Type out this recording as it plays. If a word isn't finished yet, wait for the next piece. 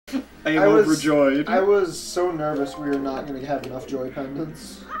I am overjoyed. I was so nervous we were not going to have enough joy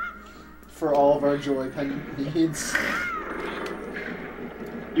pendants for all of our joy pendant needs.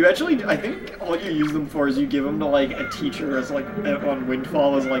 You actually, I think all you use them for is you give them to, like, a teacher as, like, on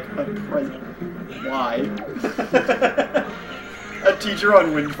Windfall as, like, a present. Why? A teacher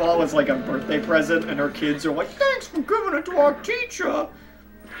on Windfall is, like, a birthday present, and her kids are like, thanks for giving it to our teacher!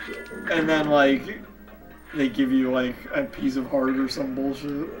 And then, like, they give you, like, a piece of heart or some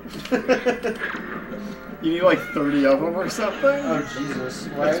bullshit. You need, like, 30 of them or something? Oh, Jesus.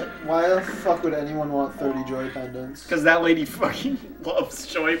 Why the fuck would anyone want 30 joy pendants? Because that lady fucking loves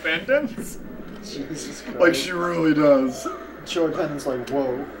joy pendants. Jesus Christ. Like, she really does. Joy pendants, like,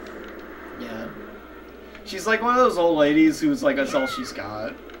 whoa. Yeah. She's like one of those old ladies who's like, that's all she's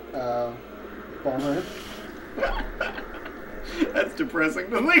got. Bummer. That's depressing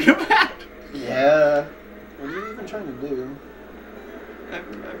to think about. Yeah. What are you even trying to do?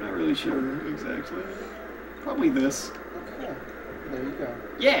 I'm not really sure exactly. Probably this. Okay. There you go.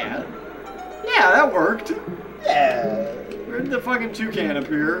 Yeah. Yeah, that worked. Yeah. Where did the fucking toucan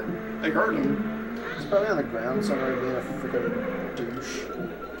appear? I heard him. He's probably on the ground somewhere being a freaking douche.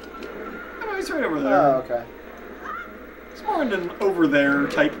 Oh, he's right over there. Oh, okay. It's more in an over there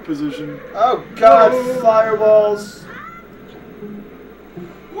type position. Oh god, whoa. Fireballs!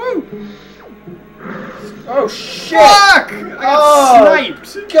 Woo! Oh shit! Fuck! I got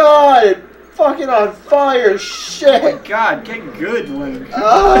sniped! God! Fucking on fire! Shit! Oh my god, get good, Link.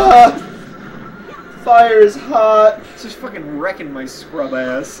 Fire is hot. It's just fucking wrecking my scrub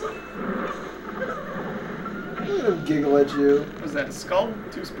ass. Look at him giggle at you. Was that a skull?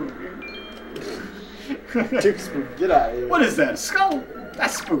 Too spooky. Too spooky. Get out of here. What is that? A skull?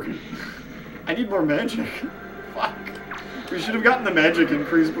 That's spooky. I need more magic. Fuck. We should have gotten the magic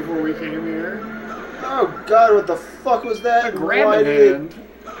increase before we came here. Oh god, what the fuck was that? A grabbing hand.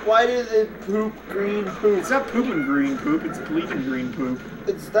 Why did it poop green poop? It's not pooping green poop, it's bleeding green poop.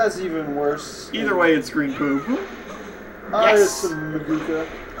 That's even worse. Either way, it's green poop. Oh, Yes. there's some Maguka.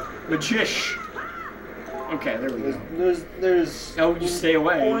 Majish. Okay, there we go. There's. Oh, you stay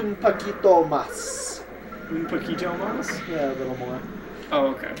away. Un poquito más. Un poquito más? Yeah, a little more. Oh,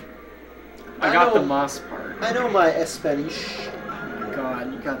 okay. I got the moss part. I know my Spanish. Oh my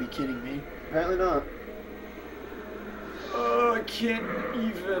god, you gotta be kidding me. Apparently not. Oh, I can't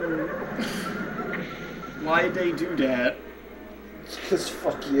even. Why'd they do that? Because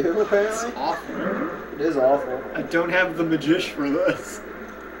fuck you, apparently. It's awful. It is awful. I don't have the magish for this.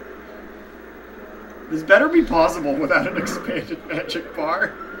 This better be possible without an expanded magic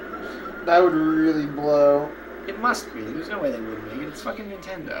bar. That would really blow. It must be. There's no way they wouldn't make it. It's fucking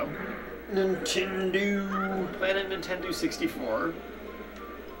Nintendo. Nintendo. Planet Nintendo 64.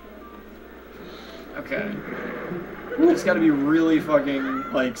 Okay. I just gotta be really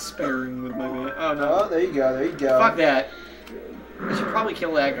fucking, like, sparing with my man. Oh, no. Oh, there you go, there you go. Fuck that. I should probably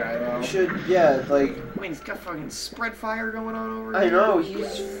kill that guy, though. You should, yeah, like... I mean, he's got fucking spread fire going on over I here. know,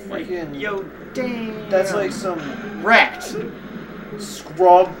 he's Like, freaking... yo, damn. That's like some... Wrecked.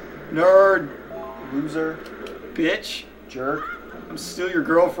 Scrub. Nerd. Loser. Bitch. Jerk. I'm still your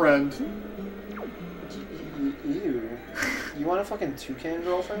girlfriend. Ew. You want a fucking toucan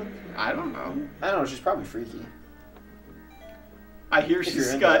girlfriend? I don't know. I don't know, she's probably freaky. I hear If she's you're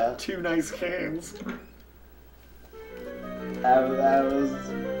into got that. 2 nice cans.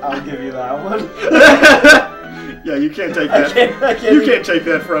 I'll give you that one. Yeah, you can't take that. I can't you even, can't take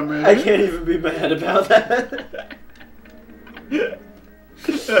that from me. I can't even be mad about that. You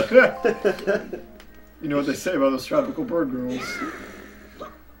know what they say about those tropical bird girls.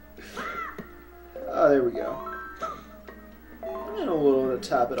 Oh, there we go. And a little to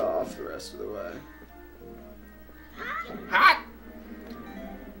top it off the rest of the way. Hot!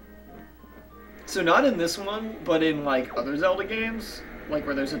 So not in this one, but in like other Zelda games, like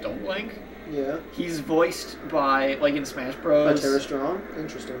where there's Adult Link, Yeah. he's voiced by, like in Smash By Bros. Tara Strong?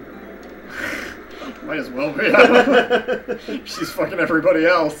 Interesting. Might as well be. She's fucking everybody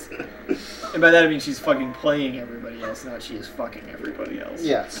else. And by that I mean she's fucking playing everybody else, not she is fucking everybody else.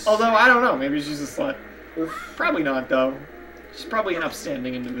 Yes. Although, I don't know, maybe she's a slut. Oof. Probably not, though. She's probably an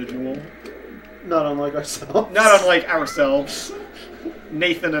upstanding individual. Not unlike ourselves. Not unlike ourselves.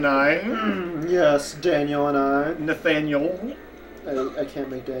 Nathan and I. Yes, Daniel and I. Nathaniel. I can't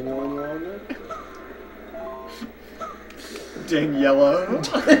make Daniel any longer. Daniela.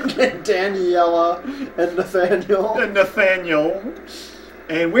 Daniela and Nathaniel. And Nathaniel.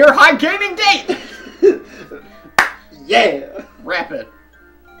 And we're HotGamingDate! Yeah! Wrap it.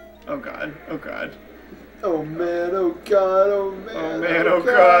 Oh god. Oh god. Oh man, oh god, oh man. Oh man, oh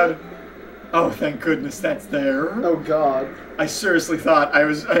god. Oh, thank goodness that's there. Oh god. I seriously thought I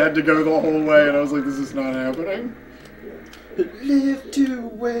had to go the whole way, and I was like, this is not happening. Live to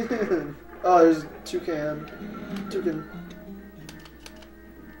win. Oh, there's toucan. Toucan.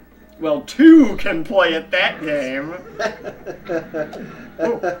 Well, two can play at that game.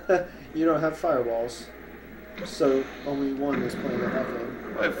 Oh. You don't have fireballs, so only one is playing at that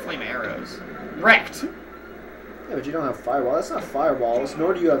game. I have flame arrows. Wrecked. Yeah, but you don't have fireballs. That's not fireballs,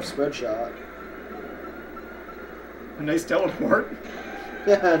 nor do you have spread shot. A nice teleport.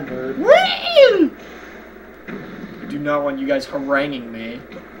 Yeah, nerd. Whee! I do not want you guys haranguing me.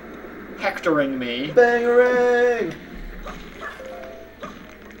 Hectoring me. Bangarang!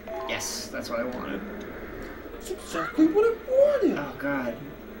 Yes, that's what I wanted. That's exactly what I wanted! Oh, God.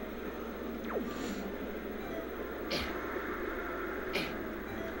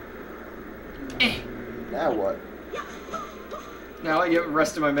 Now what? Now I get the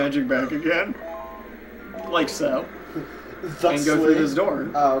rest of my magic back again. Like so. Thusly. And go through this door.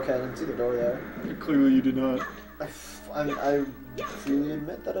 Oh, okay, I didn't see the door there. Clearly you did not. I freely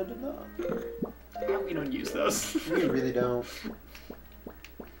admit that I did not. We don't use those. We really don't.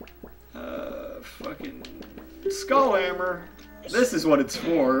 Fucking skull hammer. This is what it's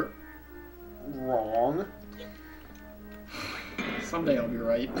for. Wrong. Someday I'll be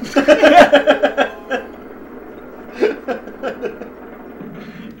right.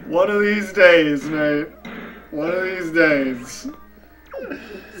 One of these days, mate. One of these days.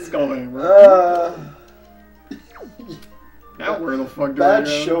 Skull hammer. Now where the fuck do I go? Bad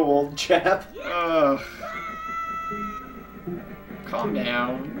show, old chap. Calm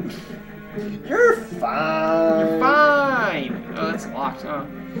down. You're fine. You're fine. Oh, that's locked, huh?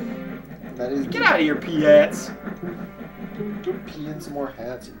 That is. Get out of here, pea hats. Go pee in some more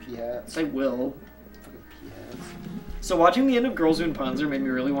hats, you pea hats. I will. Fucking pea hats. So watching the end of Girls Who Panzer made me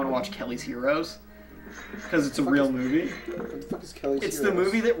really want to watch Kelly's Heroes. Because it's a real movie. What the fuck is Kelly's It's Heroes? the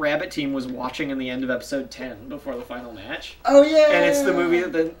movie that Rabbit Team was watching in the end of episode 10 before the final match. Oh yeah! And it's the movie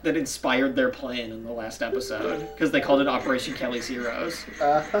that inspired their plan in the last episode. Because they called it Operation Kelly's Heroes.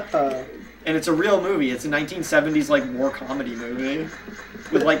 And it's a real movie. It's a 1970s like war comedy movie.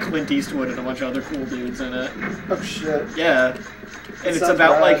 With like Clint Eastwood and a bunch of other cool dudes in it. Oh shit. Yeah. And it's Sounds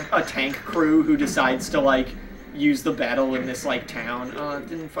about rad. like a tank crew who decides to like use the battle in this like town. It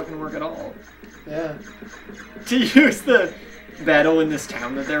didn't fucking work at all. Yeah. To use the battle in this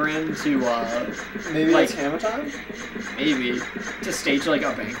town that they're in to Maybe like it's Hammer Time? maybe to stage like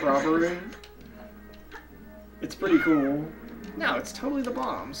a bank robbery. It's pretty cool. No, it's totally the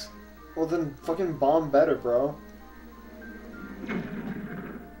bombs. Well then fucking bomb better, bro.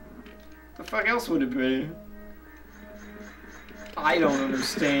 The fuck else would it be? I don't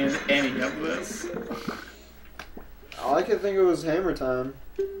understand any of this. All I could think of was Hammer Time.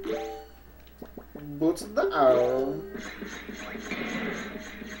 Boots of the arrow.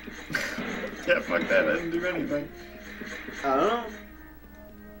 Yeah, fuck that. I didn't do anything. I don't know.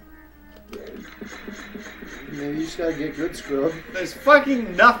 Maybe you just gotta get good, scrub. There's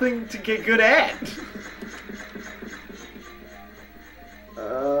fucking nothing to get good at.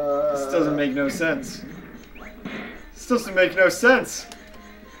 This doesn't make no sense. This doesn't make no sense.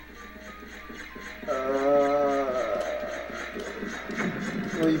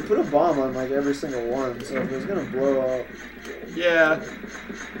 Well, you put a bomb on like every single one, so if it's gonna blow up. Yeah.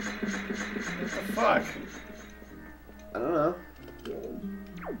 What the fuck? I don't know.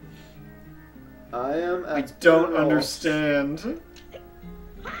 I am at I don't a loss. understand.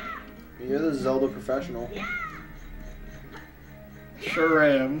 You're the Zelda professional. Sure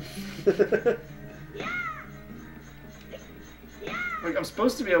am. Like, I'm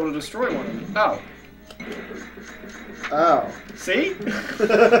supposed to be able to destroy one of them. Oh. Ow. See?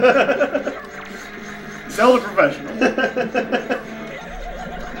 Zelda professional.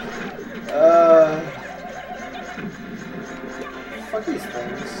 Fuck these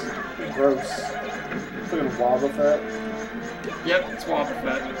things. They're gross. Fucking Wobbuffet. Yep, it's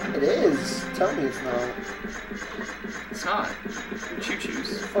Wobbuffet. It is. Tell me it's not. It's not.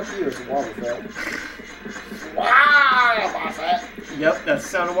 Choo-choos. Fuck you, it's a Wobbuffet. Wobbuffet. Yep, that's the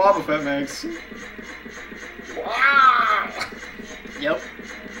sound of Wobbuffet makes. Yep.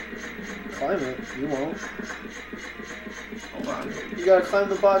 Climb it. You won't. Hold on. You gotta climb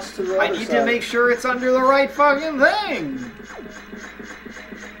the box to the I other need side. to make sure it's under the right fucking thing.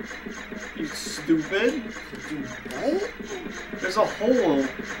 You stupid. Dude, what? There's a hole.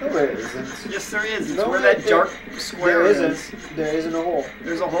 No, there isn't. Yes, there is. It's No, where that dark square there is. isn't. There isn't a hole.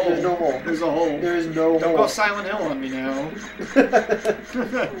 There's a hole. There's no hole. There's a hole. There is no Don't hole. go Silent Hill on me now.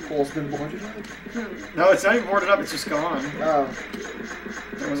 Hole's been boarded up. No, it's not even boarded up. It's just gone. Oh.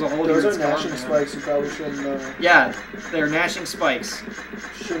 There was a hole Those here. are It's gone gnashing now. spikes. You probably shouldn't. Yeah, they're gnashing spikes.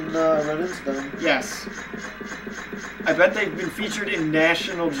 Shouldn't run into them. Yes. I bet they've been featured in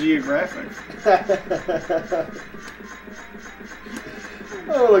National Geographic.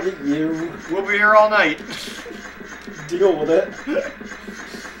 Oh, look at you. We'll be here all night. Deal with it.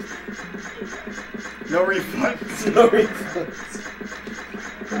 No refunds. No refunds.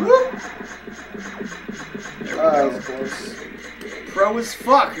 Whoop. There we That go. was close. Pro as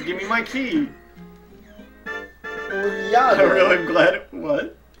fuck. Give me my key. Unyabe. I really am glad.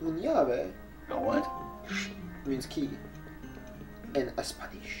 What? Unyabe Oh, what? means key. In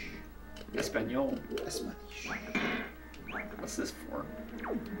Spanish. Espanol. Spanish. What's this for?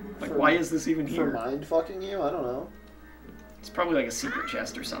 Like, For- why is this even For here? mind fucking you? I don't know. It's probably like a secret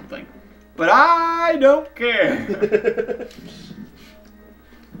chest or something. But I don't care.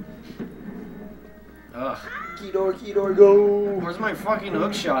 Ugh. Keydoor, go! Where's my fucking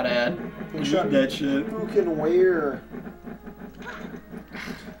hook shot at? I need Hookshot. that shit. Who can wear?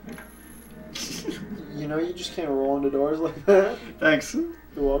 You know, you just can't roll into doors like that. Thanks. You're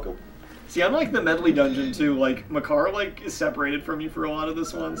welcome. See, I'm like the medley dungeon too. Like, Makar like is separated from you for a lot of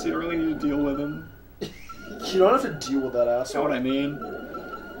this one, so you don't really need to deal with him. You don't have to deal with that You know asshole. what I mean?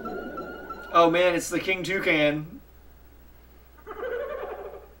 Oh man, it's the King Toucan.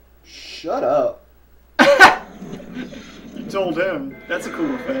 Shut up. You told him. That's a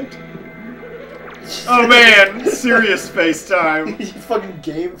cool effect. Oh man, serious face time. You fucking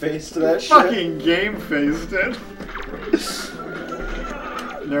game faced that shit. Fucking game faced it.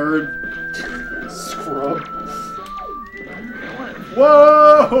 Nerd. Scrub.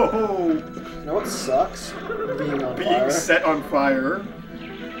 Whoa! You know what sucks? Being on Being fire. set on fire.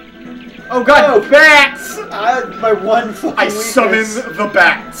 Oh god, Oh. bats! I had my one fucking I weakness. summon the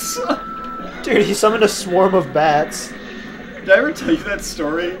bats. Dude, he summoned a swarm of bats. Did I ever tell you that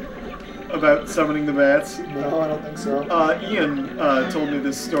story about summoning the bats? No, I don't think so. Ian told me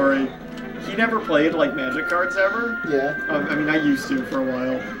this story. He never played like Magic cards ever. Yeah. I mean, I used to for a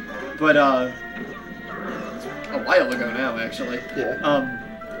while, but a while ago now, actually. Yeah.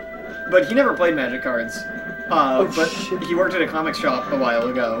 But he never played Magic cards. But shit. he worked at a comic shop a while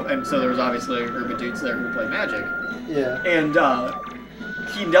ago, and so there was obviously a group of dudes there who played Magic. Yeah. And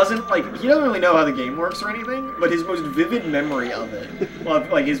he doesn't really know how the game works or anything, but his most vivid memory of it,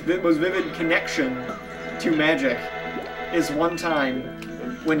 like his most vivid connection to Magic, is one time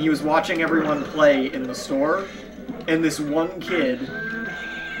when he was watching everyone play in the store, and this one kid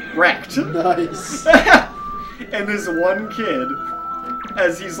wrecked. Nice. And this one kid,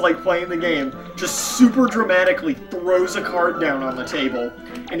 as he's like playing the game, just super dramatically throws a card down on the table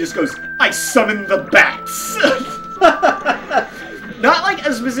and just goes, "I summon the bats." Not like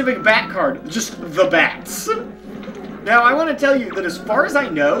a specific bat card, just the bats. Now, I want to tell you that as far as I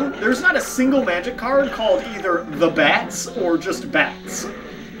know, there's not a single Magic card called either the bats or just bats.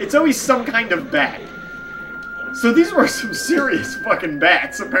 It's always some kind of bat. So these were some serious fucking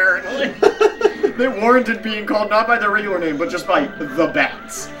bats, apparently. They warranted being called not by their regular name, but just by the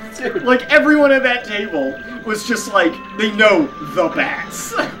bats. Dude. Like, everyone at that table was just like, they know the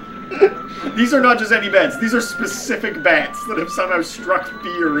bats. These are not just any bats, these are specific bats that have somehow struck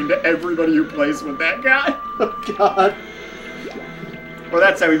fear into everybody who plays with that guy. Oh, God. Well,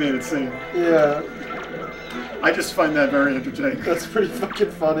 that's how he made it seem. Yeah. I just find that very entertaining. That's pretty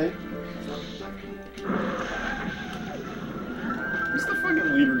fucking funny. Who's the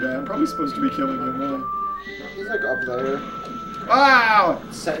fucking leader guy? I'm probably supposed to be killing him, huh? He's like up there. Wow!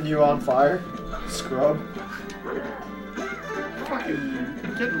 Setting you on fire. Scrub. Fucking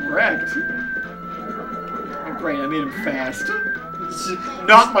getting wrecked. Oh, great, I made him fast.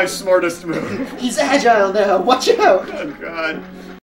 Not my smartest move. He's agile now. Watch out. Oh, God.